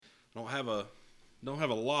I don't have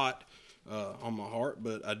a lot on my heart,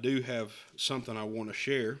 but I do have something I want to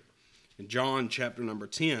share. In John chapter number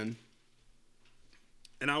 10,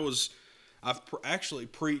 and I've actually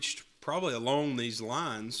preached probably along these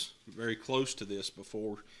lines, very close to this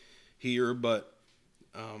before here, but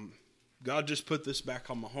God just put this back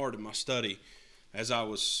on my heart in my study as I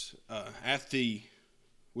was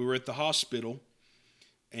we were at the hospital,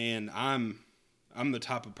 and I'm the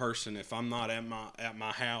type of person, if I'm not at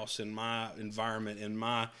my house, in my environment, in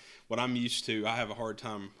my what I'm used to, I have a hard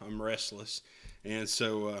time. I'm restless, and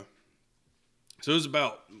so it was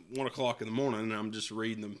about 1:00 in the morning, and I'm just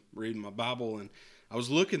reading my Bible, and I was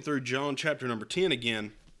looking through John chapter number 10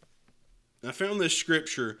 again, and I found this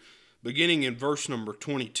scripture beginning in verse number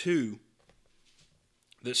 22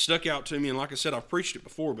 that stuck out to me. And like I said, I've preached it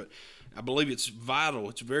before, but I believe it's vital.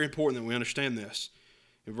 It's very important that we understand this.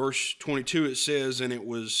 In verse 22 it says, "And it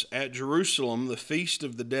was at Jerusalem, the feast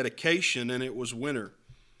of the dedication, and it was winter.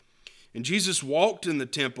 And Jesus walked in the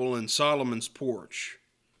temple in Solomon's porch.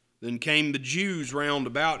 Then came the Jews round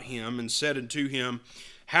about him, and said unto him,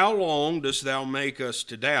 How long dost thou make us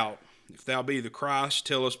to doubt? If thou be the Christ,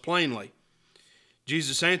 tell us plainly.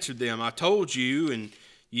 Jesus answered them, I told you, and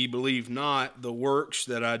ye believe not. The works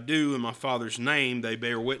that I do in my Father's name, they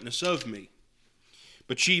bear witness of me.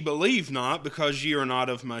 But ye believe not, because ye are not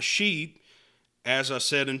of my sheep, as I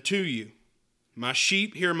said unto you. My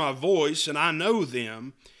sheep hear my voice, and I know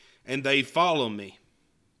them, and they follow me.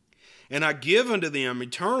 And I give unto them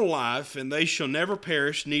eternal life, and they shall never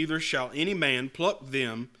perish, neither shall any man pluck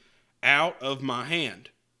them out of my hand.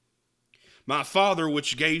 My Father,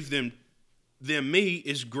 which gave them me,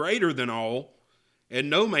 is greater than all, and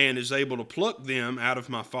no man is able to pluck them out of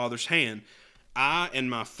my Father's hand. I and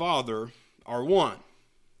my Father are one."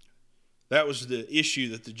 That was the issue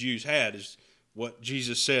that the Jews had, is what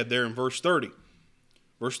Jesus said there in verse 30.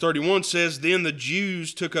 Verse 31 says, "Then the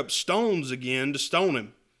Jews took up stones again to stone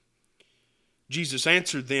him. Jesus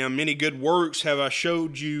answered them, Many good works have I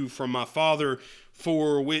showed you from my Father.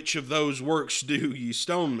 For which of those works do ye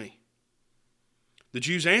stone me? The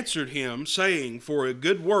Jews answered him, saying, For a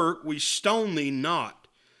good work we stone thee not,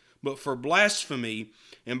 but for blasphemy,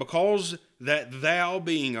 and because that thou,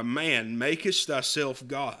 being a man, makest thyself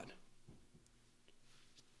God."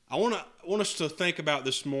 I want us to think about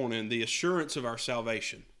this morning the assurance of our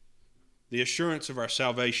salvation. The assurance of our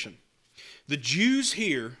salvation. The Jews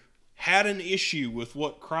here had an issue with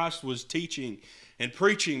what Christ was teaching and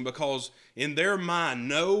preaching, because in their mind,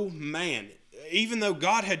 no man, even though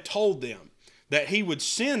God had told them that he would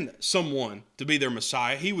send someone to be their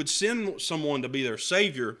Messiah, he would send someone to be their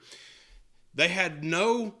Savior, they had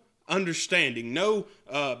no understanding, no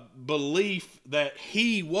belief that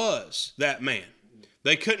he was that man.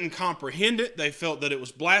 They couldn't comprehend it. They felt that it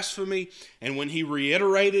was blasphemy. And when he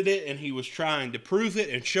reiterated it and he was trying to prove it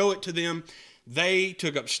and show it to them, they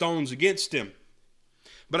took up stones against him.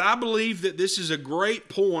 But I believe that this is a great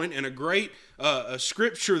point and a great a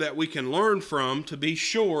scripture that we can learn from to be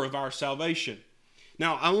sure of our salvation.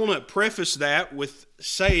 Now, I want to preface that with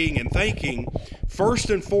saying and thanking, first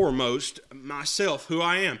and foremost, myself, who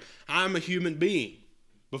I am. I'm a human being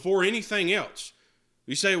before anything else.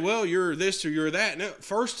 You say, well, you're this or you're that. No,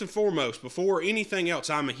 first and foremost, before anything else,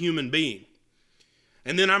 I'm a human being.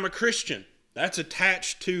 And then I'm a Christian. That's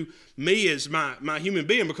attached to me as my human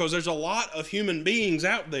being, because there's a lot of human beings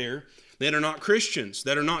out there that are not Christians,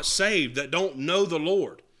 that are not saved, that don't know the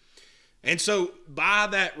Lord. And so by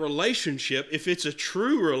that relationship, if it's a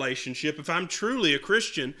true relationship, if I'm truly a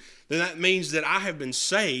Christian, then that means that I have been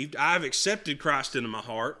saved. I've accepted Christ into my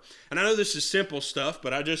heart. And I know this is simple stuff,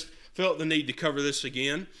 but I just felt the need to cover this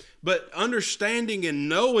again. But understanding and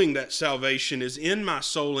knowing that salvation is in my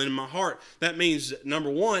soul and in my heart, that means, number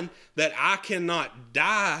one, that I cannot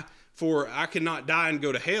die and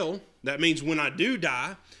go to hell. That means when I do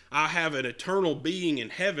die, I have an eternal being in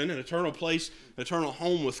heaven, an eternal place, eternal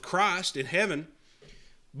home with Christ in heaven.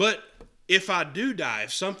 But if I do die,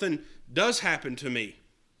 if something does happen to me,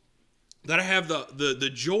 that I have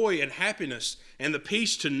the joy and happiness and the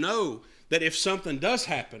peace to know that if something does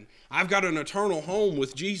happen, I've got an eternal home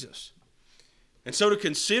with Jesus. And so to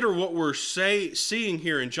consider what we're seeing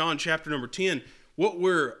here in John chapter number 10, what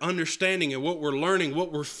we're understanding and what we're learning,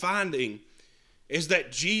 what we're finding, is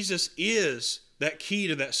that Jesus is that key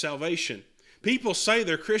to that salvation. People say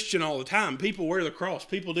they're Christian all the time. People wear the cross.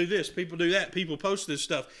 People do this. People do that. People post this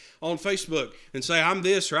stuff on Facebook and say, I'm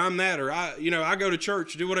this or I'm that, or I go to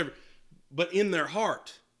church, do whatever. But in their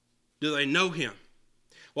heart, do they know him?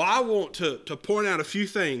 Well, I want to point out a few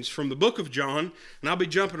things from the book of John, and I'll be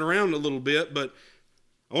jumping around a little bit, but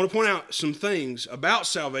I want to point out some things about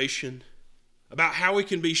salvation about how we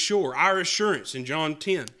can be sure, our assurance in John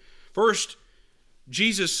 10. First,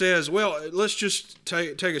 Jesus says, well, let's just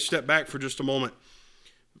take a step back for just a moment.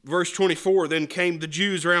 Verse 24, then came the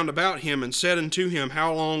Jews round about him and said unto him,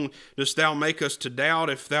 how long dost thou make us to doubt?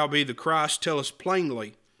 If thou be the Christ, tell us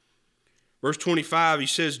plainly. Verse 25, he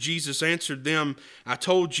says, Jesus answered them, I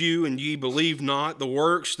told you, and ye believe not. The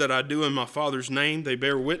works that I do in my Father's name, they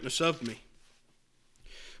bear witness of me.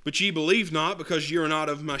 But ye believe not, because ye are not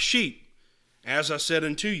of my sheep, as I said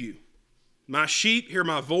unto you. My sheep hear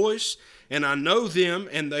my voice, and I know them,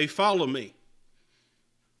 and they follow me.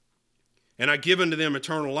 And I give unto them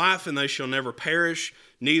eternal life, and they shall never perish,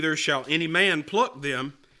 neither shall any man pluck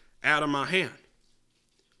them out of my hand.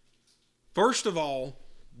 First of all,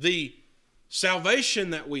 the salvation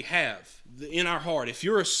that we have in our heart, if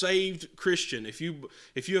you're a saved Christian, if you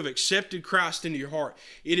have accepted Christ into your heart,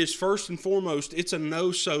 it is first and foremost, it's a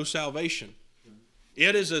no-so salvation.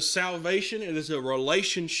 It is a salvation, it is a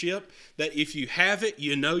relationship that if you have it,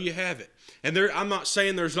 you know you have it. And I'm not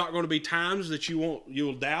saying there's not going to be times that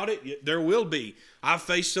you'll doubt it. There will be. I've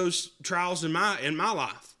faced those trials in my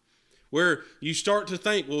life where you start to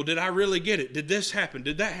think, well, did I really get it? Did this happen?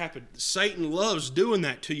 Did that happen? Satan loves doing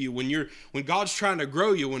that to you when God's trying to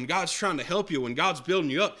grow you, when God's trying to help you, when God's building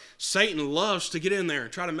you up. Satan loves to get in there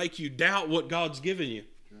and try to make you doubt what God's given you.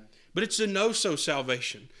 But it's a no-so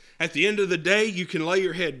salvation. At the end of the day, you can lay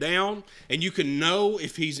your head down and you can know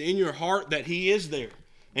if he's in your heart that he is there.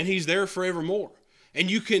 And he's there forevermore. And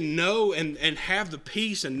you can know and have the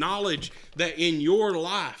peace and knowledge that in your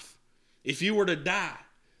life, if you were to die,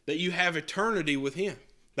 that you have eternity with him.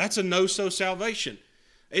 That's a no-so salvation.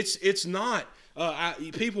 It's not.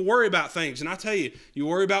 People worry about things, and I tell you, you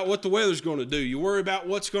worry about what the weather's going to do. You worry about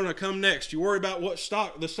what's going to come next. You worry about what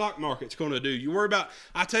the stock market's going to do. You worry about.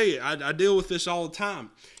 I tell you, I deal with this all the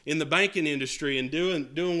time in the banking industry and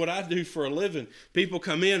doing what I do for a living. People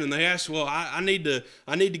come in and they ask, "Well, I need to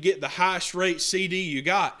get the highest rate CD you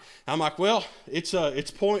got." I'm like, "Well, it's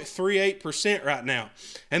 0.38% right now,"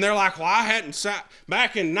 and they're like, "Well, I hadn't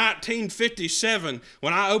back in 1957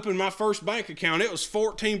 when I opened my first bank account, it was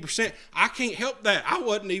 14%. I can't help that. I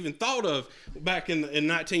wasn't even thought of back in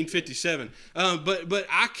 1957. But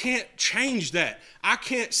I can't change that. I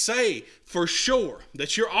can't say for sure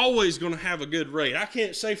that you're always going to have a good rate. I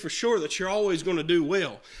can't say for sure that you're always going to do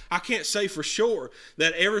well. I can't say for sure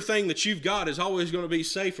that everything that you've got is always going to be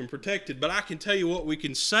safe and protected. But I can tell you what we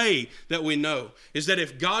can say that we know is that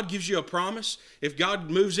if God gives you a promise, if God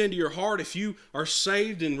moves into your heart, if you are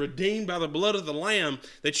saved and redeemed by the blood of the Lamb,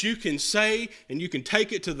 that you can say and you can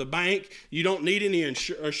take it to the bank. You don't need any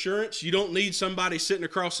assurance. You don't need somebody sitting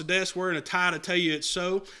across the desk wearing a tie to tell you it's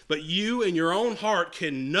so. But you in your own heart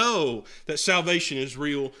can know that salvation is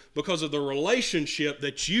real because of the relationship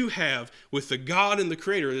that you have with the God and the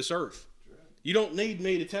Creator of this earth. You don't need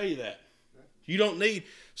me to tell you that. You don't need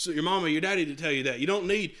your mama, your daddy to tell you that. You don't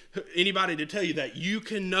need anybody to tell you that. You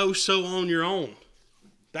can know so on your own.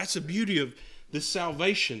 That's the beauty of this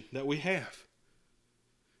salvation that we have.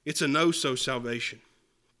 It's a no-so salvation.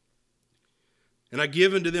 And I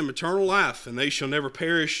give unto them eternal life, and they shall never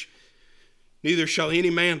perish, neither shall any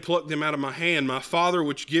man pluck them out of my hand. My Father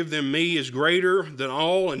which give them me is greater than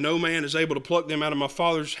all, and no man is able to pluck them out of my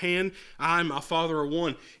Father's hand. I and my Father are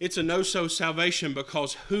one. It's a no-so salvation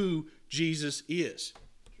because who Jesus is.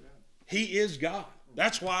 He is God.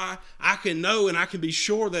 That's why I can know and I can be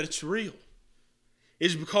sure that it's real.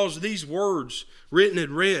 It's because these words written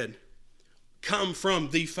and read come from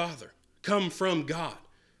the Father, come from God.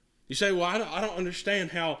 You say, well, I don't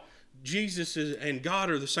understand how Jesus and God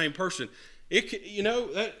are the same person.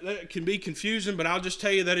 That can be confusing, but I'll just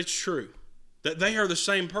tell you that it's true. That they are the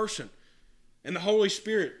same person. And the Holy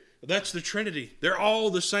Spirit, that's the Trinity. They're all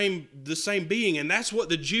the same being. And that's what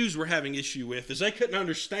the Jews were having issue with, is they couldn't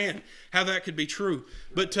understand how that could be true.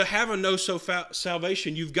 But to have a no-so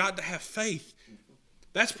salvation, you've got to have faith.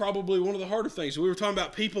 That's probably one of the harder things. We were talking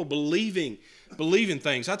about people believing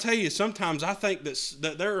things. I tell you, sometimes I think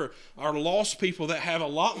that there are lost people that have a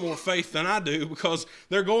lot more faith than I do because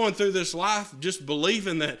they're going through this life just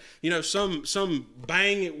believing that, some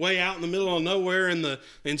bang way out in the middle of nowhere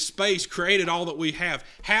in space created all that we have.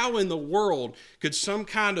 How in the world could some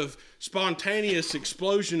kind of spontaneous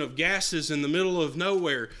explosion of gases in the middle of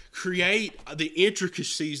nowhere create the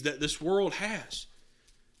intricacies that this world has?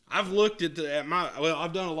 I've looked I've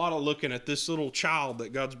done a lot of looking at this little child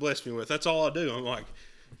that God's blessed me with. That's all I do. I'm like,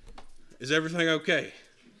 is everything okay?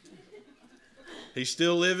 He's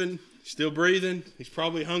still living, still breathing. He's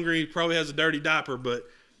probably hungry. He probably has a dirty diaper, but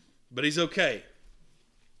he's okay.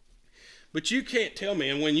 But you can't tell me,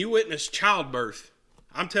 and when you witness childbirth,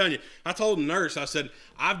 I'm telling you, I told the nurse, I said,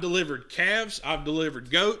 I've delivered calves, I've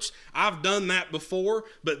delivered goats, I've done that before,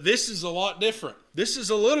 but this is a lot different. This is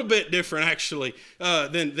a little bit different, actually,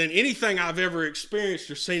 than anything I've ever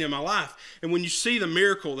experienced or seen in my life. And when you see the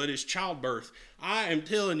miracle that is childbirth, I am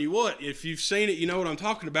telling you what, if you've seen it, you know what I'm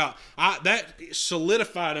talking about. That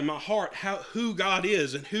solidified in my heart who God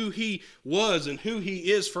is and who He was and who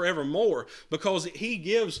He is forevermore, because He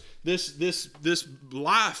gives this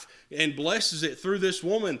life and blesses it through this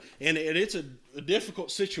woman, and it's a difficult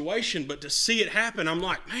situation, but to see it happen, I'm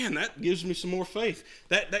like, man, that gives me some more faith.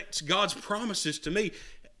 That's God's promises to me.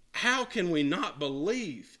 How can we not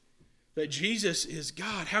believe that Jesus is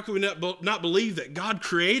God? How can we not believe that God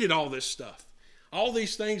created all this stuff? All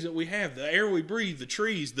these things that we have, the air we breathe, the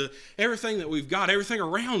trees, everything that we've got, everything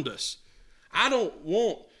around us. I don't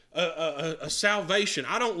want a salvation.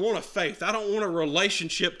 I don't want a faith. I don't want a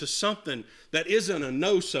relationship to something that isn't a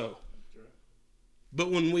no-so. But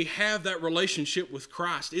when we have that relationship with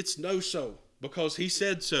Christ, it's no-so because He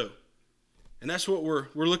said so. And that's what we're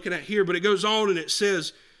looking at here. But it goes on and it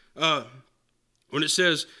says, when it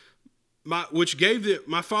says, my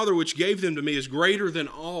Father which gave them to me is greater than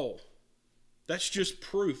all. That's just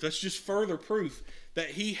proof. That's just further proof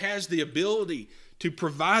that He has the ability to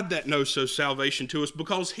provide that no-so salvation to us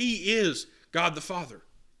because He is God the Father.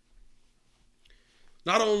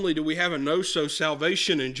 Not only do we have a no-so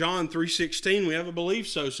salvation in John 3:16, we have a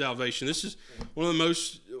believe-so salvation. This is one of the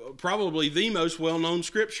most, probably the most well-known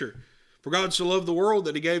scripture. For God so loved the world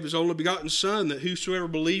that He gave His only begotten Son, that whosoever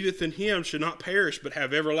believeth in Him should not perish but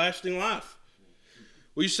have everlasting life.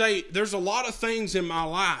 Well, you say, there's a lot of things in my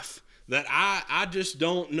life that I just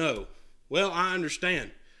don't know. Well, I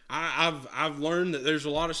understand. I've learned that there's a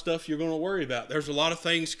lot of stuff you're going to worry about. There's a lot of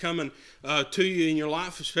things coming to you in your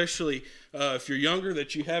life, especially if you're younger,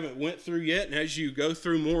 that you haven't went through yet. And as you go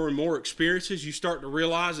through more and more experiences, you start to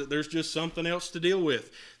realize that there's just something else to deal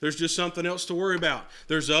with. There's just something else to worry about.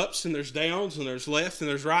 There's ups and there's downs and there's left and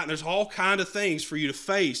there's right. And there's all kind of things for you to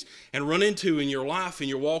face and run into in your life and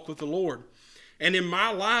your walk with the Lord. And in my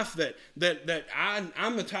life,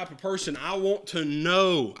 I'm the type of person I want to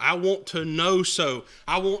know. I want to know so.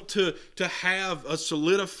 I want to have a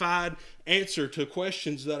solidified answer to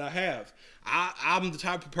questions that I have. I'm the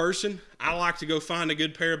type of person, I like to go find a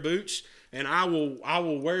good pair of boots, and I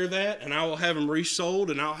will wear that, and I will have them resoled,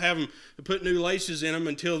 and I'll have them put new laces in them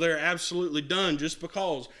until they're absolutely done, just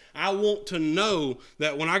because I want to know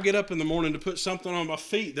that when I get up in the morning to put something on my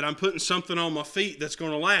feet, that I'm putting something on my feet that's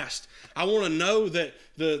going to last. I want to know that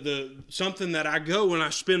the something that I go and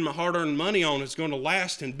I spend my hard-earned money on is going to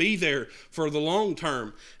last and be there for the long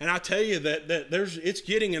term. And I tell you that it's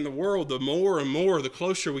getting in the world, the more and more, the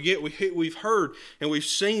closer we get. We've heard and we've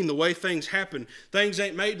seen the way things happen. Things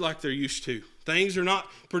ain't made like they're used to. Things are not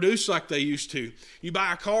produced like they used to. You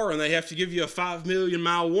buy a car and they have to give you a 5 million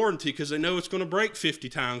mile warranty because they know it's going to break 50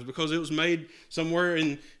 times because it was made somewhere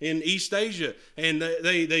in East Asia. And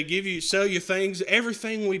they sell you things.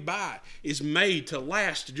 Everything we buy is made to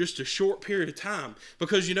last just a short period of time.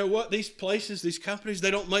 Because you know what? These places, these companies,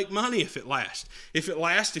 they don't make money if it lasts.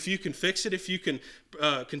 If you can fix it, if you can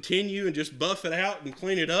continue and just buff it out and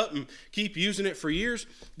clean it up and keep using it for years,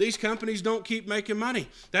 these companies don't keep making money.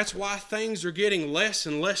 That's why things are getting less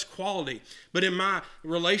and less quality. But in my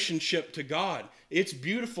relationship to God, it's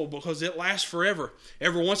beautiful because it lasts forever.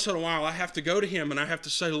 Every once in a while, I have to go to Him and I have to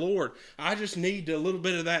say, Lord, I just need a little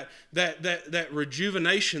bit of that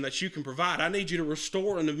rejuvenation that You can provide. I need You to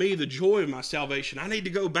restore unto me the joy of my salvation. I need to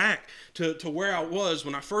go back to where I was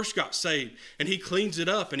when I first got saved. And He cleans it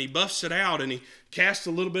up and He buffs it out and He casts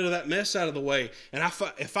a little bit of that mess out of the way. And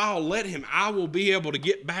if I'll let Him, I will be able to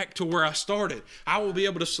get back to where I started. I will be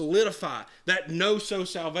able to solidify that no-so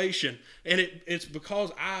salvation. And it's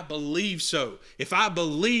because I believe so. If I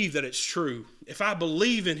believe that it's true, if I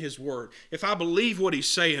believe in His word, if I believe what He's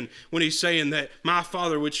saying when He's saying that my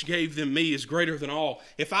Father which gave them me is greater than all,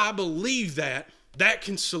 if I believe that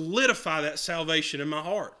can solidify that salvation in my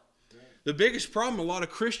heart. The biggest problem a lot of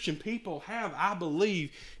Christian people have, I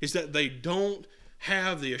believe, is that they don't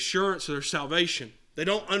have the assurance of their salvation. They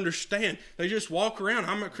don't understand. They just walk around,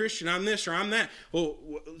 I'm a Christian, I'm this or I'm that. Well,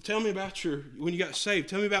 tell me about when you got saved.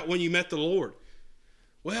 Tell me about when you met the Lord.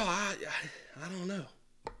 Well, I don't know.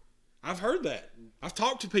 I've heard that. I've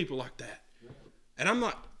talked to people like that. And I'm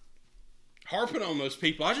not harping on those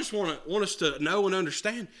people. I just want us to know and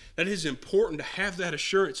understand that it is important to have that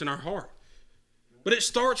assurance in our heart. But it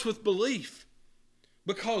starts with belief.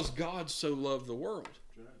 Because God so loved the world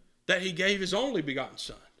that He gave His only begotten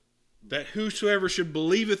Son, that whosoever should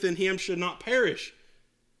believeth in Him should not perish,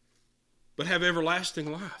 but have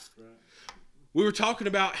everlasting life. We were talking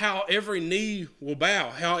about how every knee will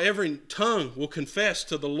bow, how every tongue will confess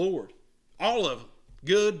to the Lord. All of them.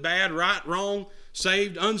 Good, bad, right, wrong,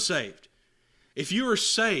 saved, unsaved. If you are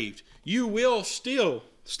saved, you will still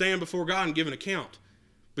stand before God and give an account.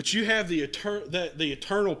 But you have the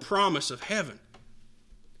eternal promise of heaven.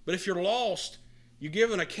 But if you're lost, you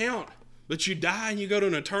give an account, but you die and you go to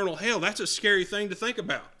an eternal hell. That's a scary thing to think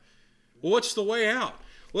about. Well, what's the way out?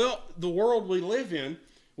 Well, the world we live in,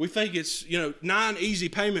 we think it's 9 easy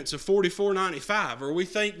payments of $44.95, or we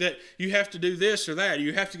think that you have to do this or that.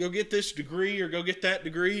 You have to go get this degree or go get that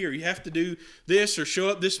degree, or you have to do this or show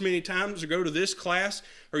up this many times or go to this class,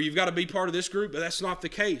 or you've got to be part of this group. But that's not the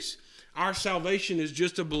case. Our salvation is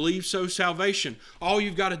just a believe so salvation. All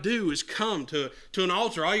you've got to do is come to an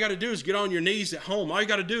altar. All you got to do is get on your knees at home. All you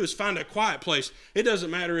got to do is find a quiet place. It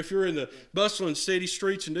doesn't matter if you're in the bustling city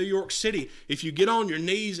streets in New York City. If you get on your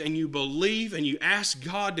knees and you believe and you ask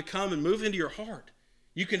God to come and move into your heart,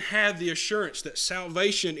 you can have the assurance that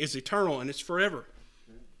salvation is eternal and it's forever.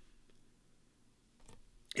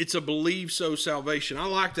 It's a believe so salvation. I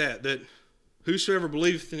like that whosoever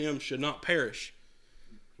believeth in him should not perish.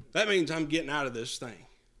 That means I'm getting out of this thing.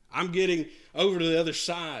 I'm getting over to the other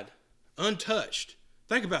side, untouched.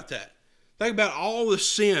 Think about that. Think about all the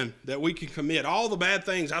sin that we can commit, all the bad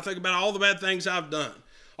things. I think about all the bad things I've done,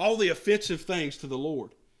 all the offensive things to the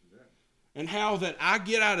Lord. And how that I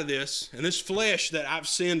get out of this, and this flesh that I've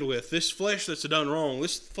sinned with, this flesh that's done wrong,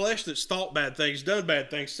 this flesh that's thought bad things, done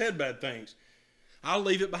bad things, said bad things, I'll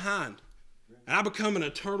leave it behind. And I become an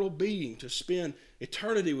eternal being to spend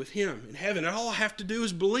eternity with him in heaven. And all I have to do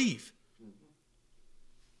is believe.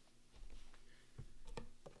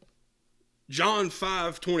 John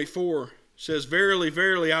 5:24 says, Verily,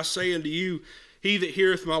 verily, I say unto you, he that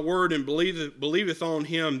heareth my word and believeth on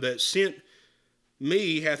him that sent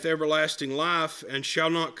me hath everlasting life, and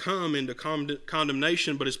shall not come into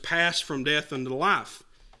condemnation, but is passed from death unto life.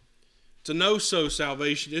 It's a know-so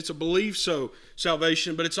salvation. It's a believe-so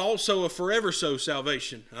salvation, but it's also a forever-so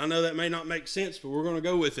salvation. I know that may not make sense, but we're going to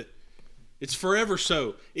go with it. It's forever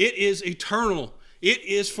so. It is eternal. It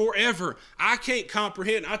is forever. I can't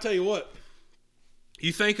comprehend. I'll tell you what.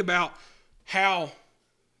 You think about how,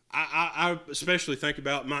 I especially think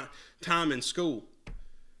about my time in school.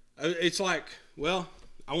 It's like, well,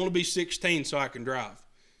 I want to be 16 so I can drive.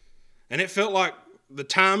 And it felt like the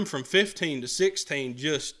time from 15 to 16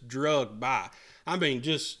 just dragged by. I mean,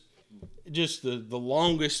 just the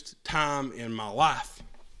longest time in my life.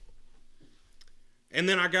 And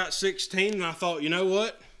then I got 16 and I thought, you know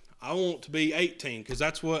what? I want to be 18 because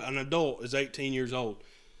that's what an adult is, 18 years old.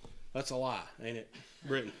 That's a lie, ain't it,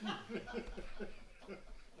 Brittany?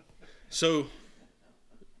 So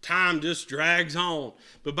time just drags on.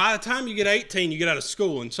 But by the time you get 18, you get out of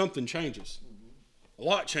school and something changes. A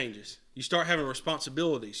lot changes. You start having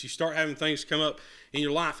responsibilities. You start having things come up in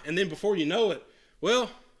your life. And then before you know it, well,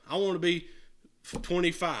 I want to be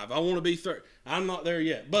 25. I want to be 30. I'm not there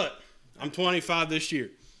yet, but I'm 25 this year.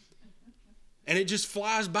 And it just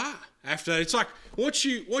flies by after that. It's like once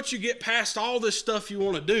you get past all this stuff you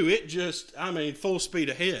want to do, it just, full speed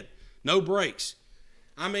ahead. No brakes.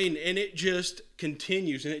 And it just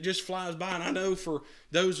continues and it just flies by. And I know for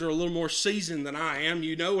those who are a little more seasoned than I am,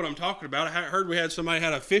 you know what I'm talking about. I heard we had somebody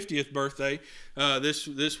had a 50th birthday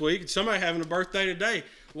this week, and somebody having a birthday today.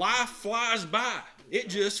 Life flies by. It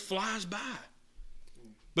just flies by.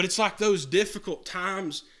 But it's like those difficult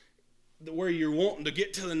times where you're wanting to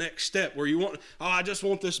get to the next step, where you want, I just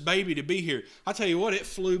want this baby to be here. I tell you what, it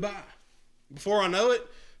flew by. Before I know it,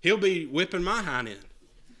 he'll be whipping my hind end.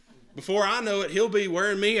 Before I know it, he'll be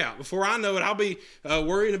wearing me out. Before I know it, I'll be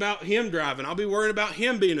worrying about him driving. I'll be worrying about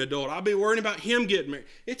him being an adult. I'll be worrying about him getting married.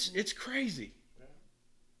 It's crazy.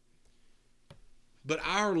 But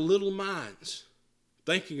our little minds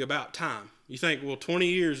thinking about time. You think, well, 20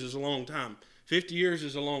 years is a long time. 50 years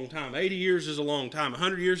is a long time. 80 years is a long time.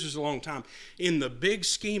 100 years is a long time. In the big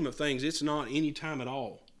scheme of things, it's not any time at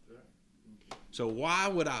all. So why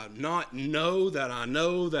would I not know that I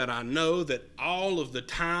know that I know that all of the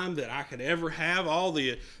time that I could ever have, all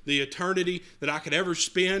the eternity that I could ever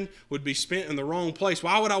spend would be spent in the wrong place?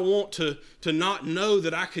 Why would I want to not know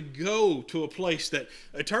that I could go to a place that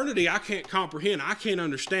eternity I can't comprehend, I can't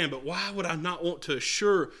understand, but why would I not want to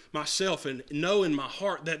assure myself and know in my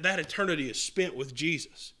heart that that eternity is spent with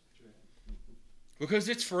Jesus? Because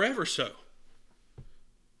it's forever so.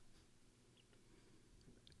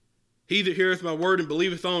 He that heareth my word and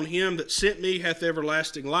believeth on him that sent me hath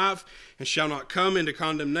everlasting life, and shall not come into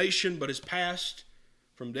condemnation, but is passed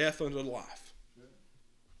from death unto life.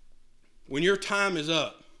 When your time is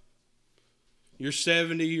up, you're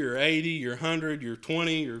 70, you're 80, you're 100, you're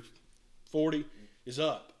 20, you're 40 is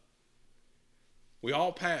up. We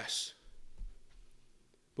all pass.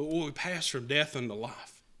 But will we pass from death unto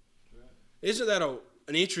life? Isn't that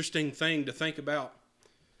an interesting thing to think about?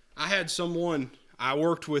 I had someone I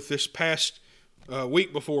worked with this past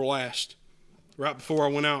week before last, right before I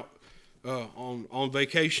went out on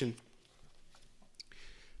vacation.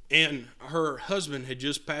 And her husband had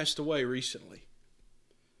just passed away recently.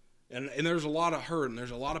 And there's a lot of hurt and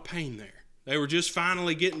there's a lot of pain there. They were just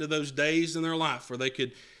finally getting to those days in their life where they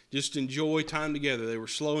could just enjoy time together. They were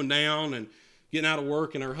slowing down and getting out of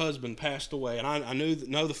work, and her husband passed away. And I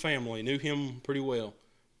know the family, knew him pretty well.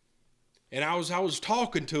 And I was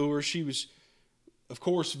talking to her. She was, of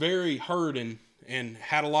course, very hurt and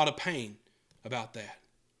had a lot of pain about that.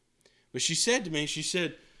 But she said to me, she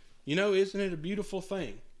said, isn't it a beautiful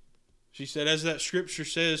thing? She said, as that scripture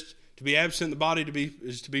says, to be absent in the body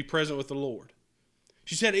is to be present with the Lord.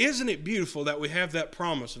 She said, isn't it beautiful that we have that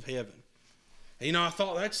promise of heaven? And, I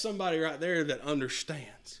thought that's somebody right there that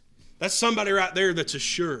understands. That's somebody right there that's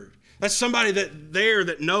assured. That's somebody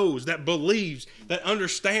that knows, that believes, that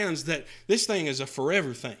understands that this thing is a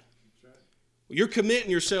forever thing. Right. You're committing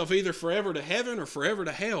yourself either forever to heaven or forever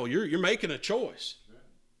to hell. You're making a choice.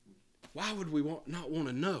 Right. Why would we not want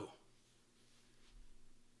to know?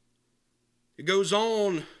 It goes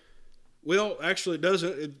on. Well, actually it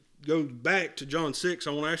doesn't. It goes back to John 6.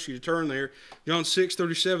 I want to ask you to turn there. John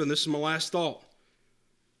 6:37. This is my last thought.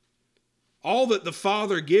 All that the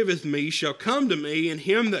Father giveth me shall come to me, and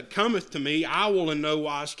him that cometh to me I will in no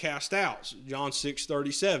wise cast out. John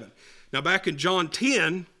 6:37. Now back in John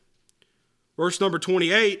 10, verse number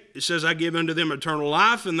 28, it says, I give unto them eternal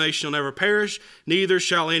life, and they shall never perish, neither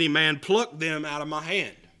shall any man pluck them out of my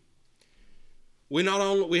hand. We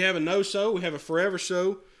have a no so, we have a forever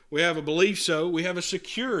so, we have a believe so, we have a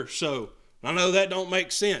secure so. I know that don't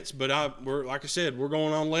make sense, but like I said, we're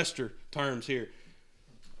going on Lester terms here.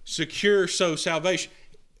 Secure so salvation.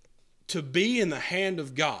 To be in the hand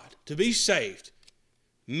of God, to be saved,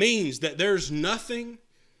 means that there's nothing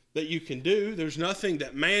that you can do, there's nothing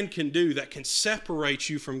that man can do that can separate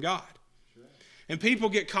you from God. Sure. And people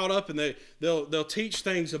get caught up and they'll teach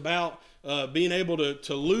things about being able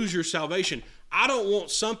to lose your salvation. I don't want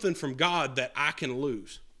something from God that I can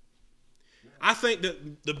lose. I think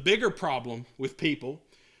that the bigger problem with people,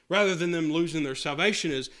 rather than them losing their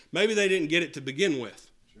salvation, is maybe they didn't get it to begin with.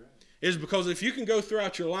 Is because if you can go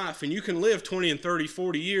throughout your life and you can live 20 and 30,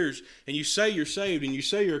 40 years and you say you're saved and you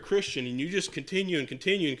say you're a Christian and you just continue and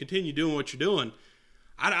continue and continue doing what you're doing,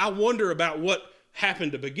 I wonder about what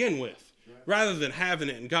happened to begin with rather than having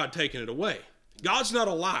it and God taking it away. God's not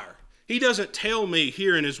a liar. He doesn't tell me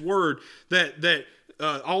here in his word that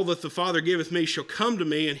all that the Father giveth me shall come to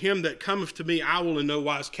me, and him that cometh to me I will in no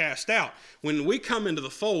wise cast out. When we come into the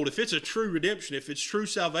fold, if it's a true redemption, if it's true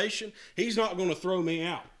salvation, he's not going to throw me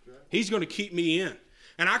out. He's going to keep me in.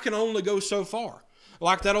 And I can only go so far.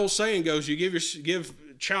 Like that old saying goes, you give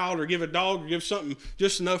a child or give a dog or give something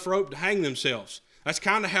just enough rope to hang themselves. That's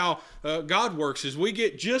kind of how God works, is we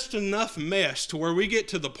get just enough mess to where we get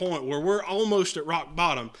to the point where we're almost at rock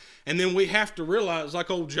bottom. And then we have to realize,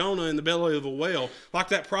 like old Jonah in the belly of a whale, like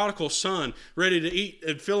that prodigal son ready to eat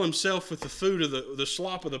and fill himself with the food of the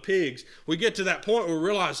slop of the pigs. We get to that point where we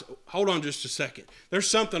realize, hold on just a second. There's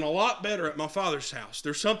something a lot better at my Father's house.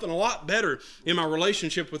 There's something a lot better in my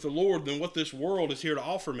relationship with the Lord than what this world is here to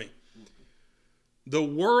offer me. The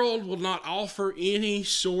world will not offer any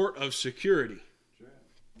sort of security.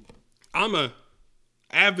 I'm a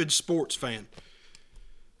avid sports fan,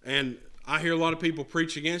 and I hear a lot of people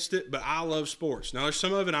preach against it, but I love sports. Now, there's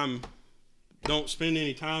some of it don't spend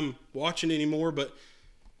any time watching anymore, but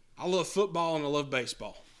I love football and I love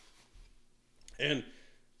baseball. And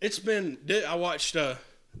I watched the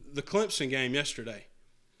Clemson game yesterday.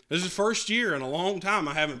 This is the first year in a long time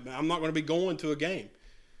I'm not going to be going to a game.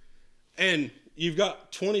 And you've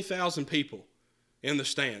got 20,000 people in the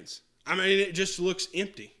stands. I mean, it just looks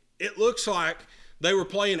empty. It looks like they were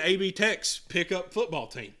playing A.B. Tech's pickup football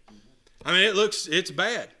team. I mean, it's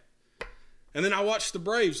bad. And then I watched the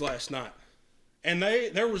Braves last night. And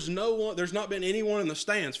there's not been anyone in the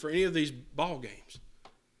stands for any of these ball games.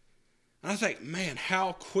 And I think, man,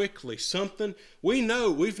 how quickly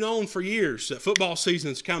we've known for years that football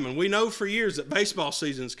season's coming. We know for years that baseball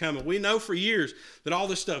season's coming. We know for years that all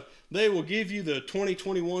this stuff, they will give you the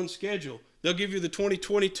 2021 schedule. They'll give you the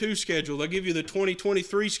 2022 schedule. They'll give you the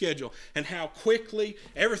 2023 schedule. And how quickly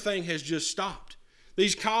everything has just stopped.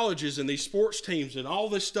 These colleges and these sports teams and all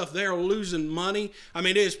this stuff, they're losing money. I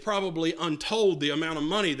mean, it is probably untold the amount of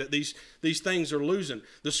money that these these things are losing.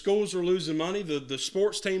 The schools are losing money. The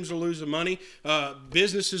sports teams are losing money.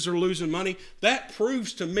 Businesses are losing money. That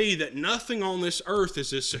proves to me that nothing on this earth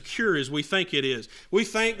is as secure as we think it is. We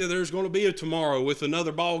think that there's going to be a tomorrow with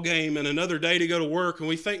another ball game and another day to go to work, and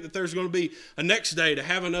we think that there's going to be a next day to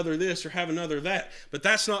have another this or have another that. But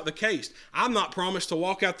that's not the case. I'm not promised to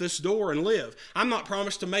walk out this door and live. I'm not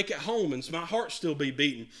promised to make it home and my heart still be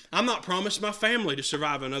beating. I'm not promised my family to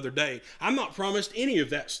survive another day. I'm not promised any of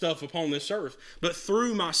that stuff upon this earth. But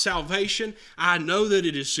through my salvation, I know that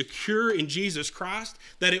it is secure in Jesus Christ,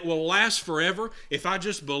 that it will last forever if I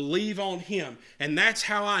just believe on Him. And that's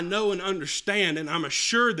how I know and understand, and I'm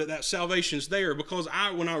assured that that salvation is there, because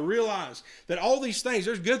when I realize that all these things,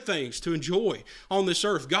 there's good things to enjoy on this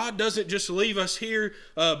earth. God doesn't just leave us here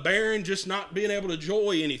barren, just not being able to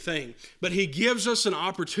enjoy anything. But He gives us an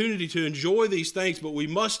opportunity to enjoy these things, but we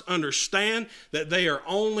must understand that they are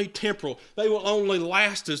only temporal. They will only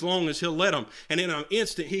last as long as He'll let them. And in an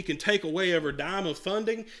instant, He can take away every dime of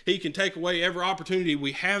funding. He can take away every opportunity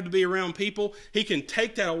we have to be around people. He can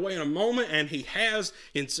take that away in a moment, and He has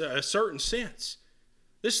in a certain sense.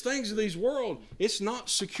 These things of this world, it's not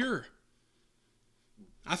secure.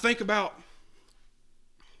 I think about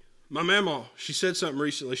my mama. She said something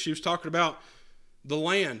recently. She was talking about the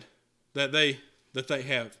land that they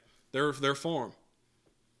have, their farm.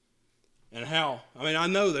 And how, I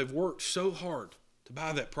know they've worked so hard to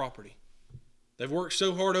buy that property. They've worked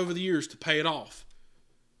so hard over the years to pay it off.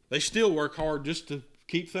 They still work hard just to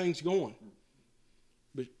keep things going.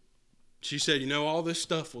 But she said, all this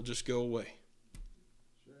stuff will just go away.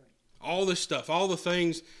 All this stuff, all the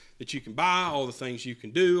things that you can buy, all the things you can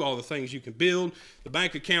do, all the things you can build, the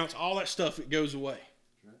bank accounts, all that stuff, it goes away.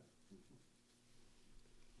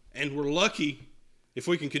 And we're lucky if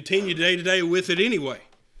we can continue day to day with it anyway,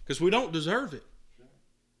 because we don't deserve it.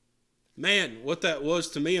 Man, what that was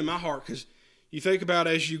to me in my heart, because you think about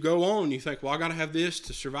as you go on, you think, well, I got to have this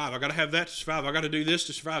to survive. I got to have that to survive. I got to do this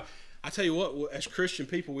to survive. I tell you what, as Christian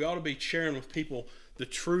people, we ought to be sharing with people the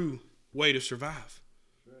true way to survive.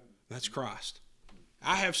 That's Christ.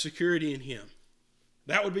 I have security in Him.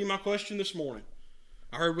 That would be my question this morning.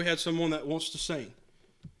 I heard we had someone that wants to sing.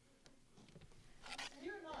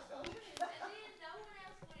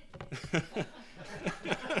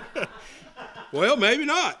 Well, maybe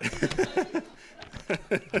not.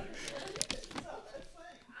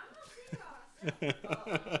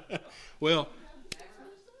 Well,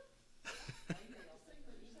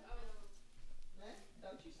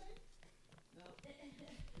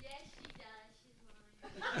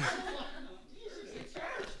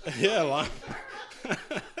 yeah, well,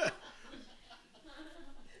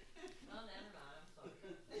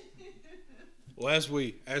 as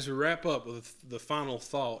we wrap up with the final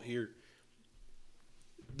thought here,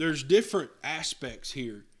 there's different aspects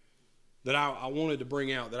here that I wanted to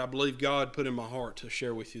bring out that I believe God put in my heart to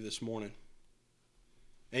share with you this morning.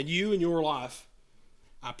 And you in your life,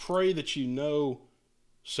 I pray that you know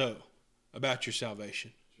so about your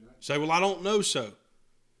salvation. Say, well, I don't know so.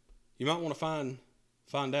 You might want to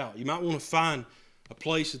find out. You might want to find a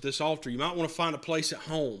place at this altar. You might want to find a place at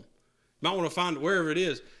home. You might want to find it wherever it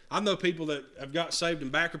is. I know people that have got saved in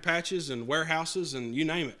backer patches and warehouses and you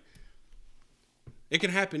name it. It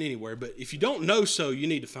can happen anywhere, but if you don't know so, you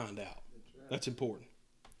need to find out. That's important.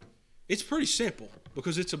 It's pretty simple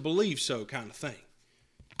because it's a believe so kind of thing.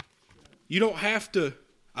 You don't have to.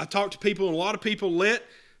 I talk to people, and a lot of people let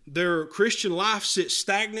their Christian life sit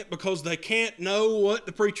stagnant because they can't know what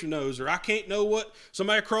the preacher knows, or I can't know what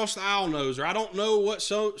somebody across the aisle knows, or I don't know what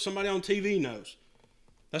somebody on TV knows.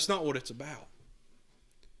 That's not what it's about.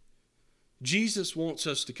 Jesus wants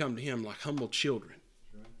us to come to Him like humble children.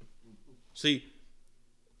 See,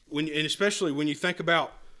 and especially when you think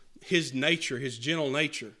about His nature, His gentle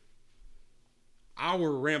nature,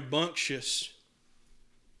 our rambunctious,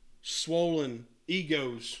 swollen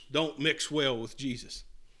egos don't mix well with Jesus.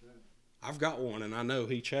 I've got one, and I know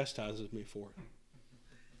He chastises me for it.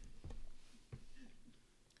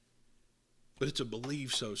 But it's a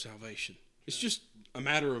believe so salvation. It's just a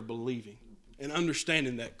matter of believing and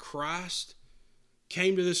understanding that Christ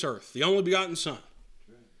came to this earth, the only begotten Son.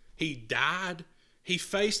 He died. He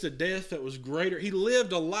faced a death that was greater. He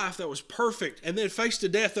lived a life that was perfect and then faced a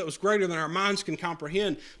death that was greater than our minds can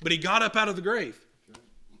comprehend. But He got up out of the grave.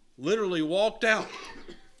 Literally walked out.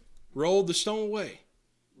 Rolled the stone away.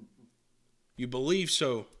 You believe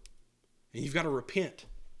so. And you've got to repent.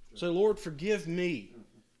 Say, Lord, forgive me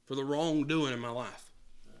for the wrongdoing in my life.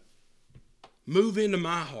 Move into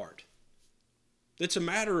my heart. It's a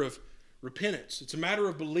matter of repentance. It's a matter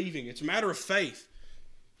of believing. It's a matter of faith.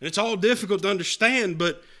 And it's all difficult to understand,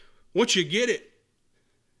 but once you get it,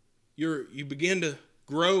 you begin to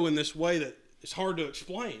grow in this way that it's hard to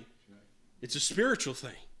explain. It's a spiritual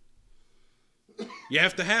thing. You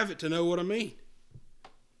have to have it to know what I mean.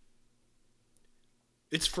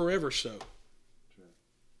 It's forever so.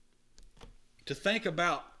 To think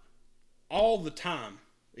about all the time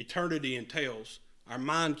eternity entails, our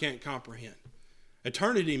mind can't comprehend.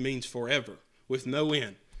 Eternity means forever, with no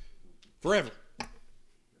end. Forever.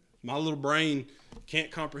 My little brain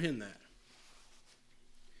can't comprehend that.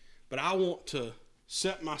 But I want to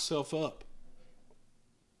set myself up,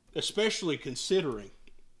 especially considering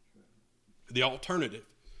the alternative.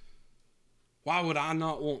 Why would I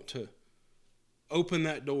not want to open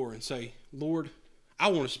that door and say, Lord, I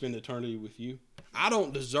want to spend eternity with you. I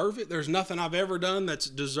don't deserve it. There's nothing I've ever done that's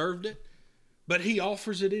deserved it. But he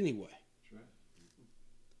offers it anyway.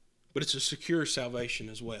 But it's a secure salvation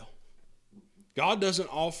as well. God doesn't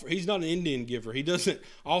offer, he's not an Indian giver. He doesn't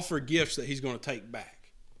offer gifts that he's going to take back.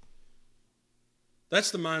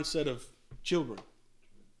 That's the mindset of children.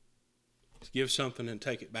 Give something and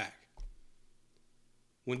take it back.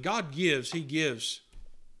 When God gives, he gives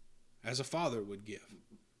as a father would give,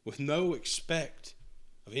 with no expect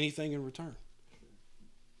of anything in return.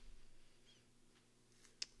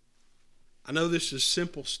 I know this is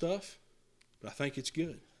simple stuff, but I think it's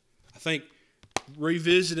good. I think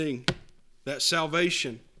revisiting that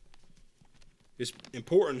salvation is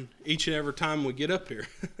important each and every time we get up here.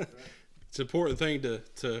 It's an important thing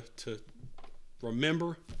to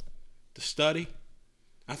remember, to study.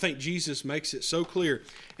 I think Jesus makes it so clear.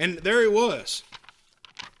 And there he was.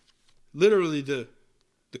 Literally the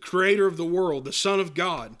creator of the world, the Son of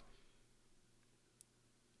God.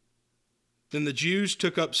 Then the Jews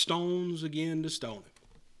took up stones again to stone him.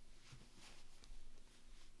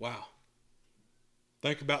 Wow.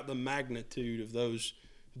 Think about the magnitude of those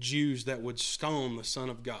Jews that would stone the Son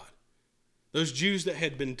of God. Those Jews that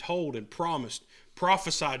had been told and promised,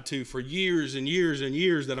 prophesied to for years and years and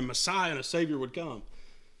years that a Messiah and a Savior would come.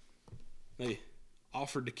 They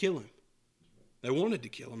offered to kill him. They wanted to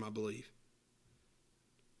kill him, I believe.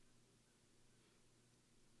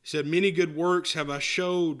 He said, many good works have I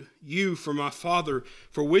showed you for my Father.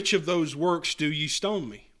 For which of those works do you stone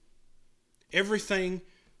me? Everything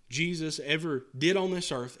Jesus ever did on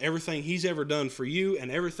this earth, everything he's ever done for you,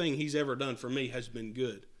 and everything he's ever done for me has been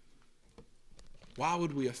good. Why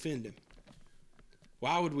would we offend him?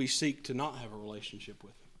 Why would we seek to not have a relationship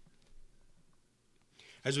with him?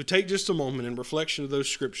 As we take just a moment in reflection of those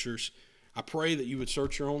scriptures, I pray that you would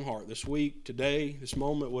search your own heart this week, today, this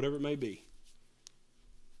moment, whatever it may be.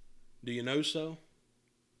 Do you know so?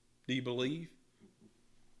 Do you believe?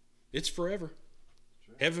 It's forever.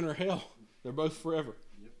 Sure. Heaven or hell, they're both forever.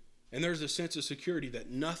 Yep. And there's a sense of security that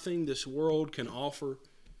nothing this world can offer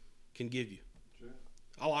can give you. Sure.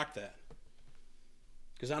 I like that.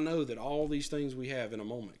 Because I know that all these things we have in a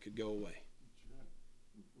moment could go away. Sure.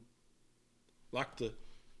 Like the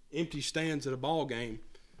empty stands at a ball game,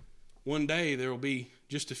 one day there will be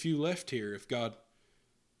just a few left here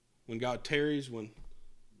when God tarries,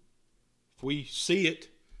 if we see it,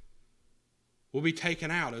 we'll be taken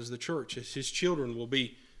out as the church, as his children will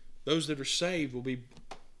be, those that are saved will be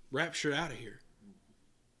raptured out of here.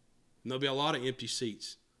 And there'll be a lot of empty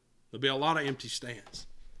seats. There'll be a lot of empty stands.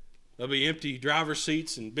 There'll be empty driver's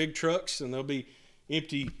seats and big trucks, and there'll be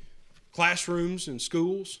empty classrooms and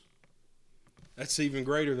schools. That's even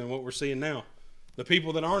greater than what we're seeing now. The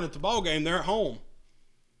people that aren't at the ball game, they're at home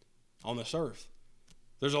on this earth.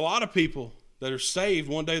 There's a lot of people that are saved.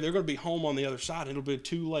 One day they're going to be home on the other side. It'll be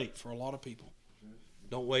too late for a lot of people.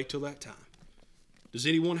 Don't wait till that time. Does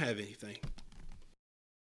anyone have anything?